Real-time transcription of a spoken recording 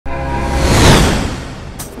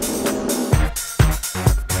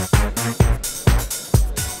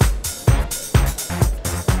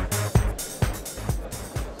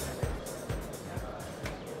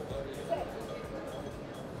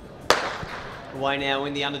Away now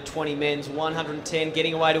in the under 20 men's 110,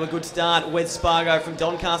 getting away to a good start. Wes Spargo from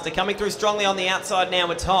Doncaster coming through strongly on the outside now.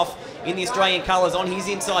 It's Hoff in the Australian colours on his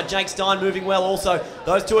inside. Jake Stein moving well also.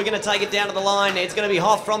 Those two are going to take it down to the line. It's going to be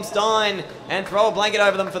Hoff from Stein and throw a blanket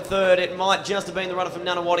over them for third. It might just have been the runner from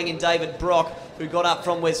Nunawading in David Brock who got up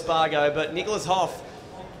from Wes Spargo, but Nicholas Hoff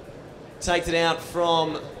takes it out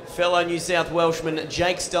from fellow New South Welshman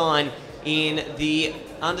Jake Stein in the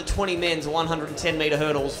under 20 men's 110 metre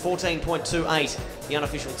hurdles. 14.28 the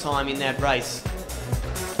unofficial time in that race.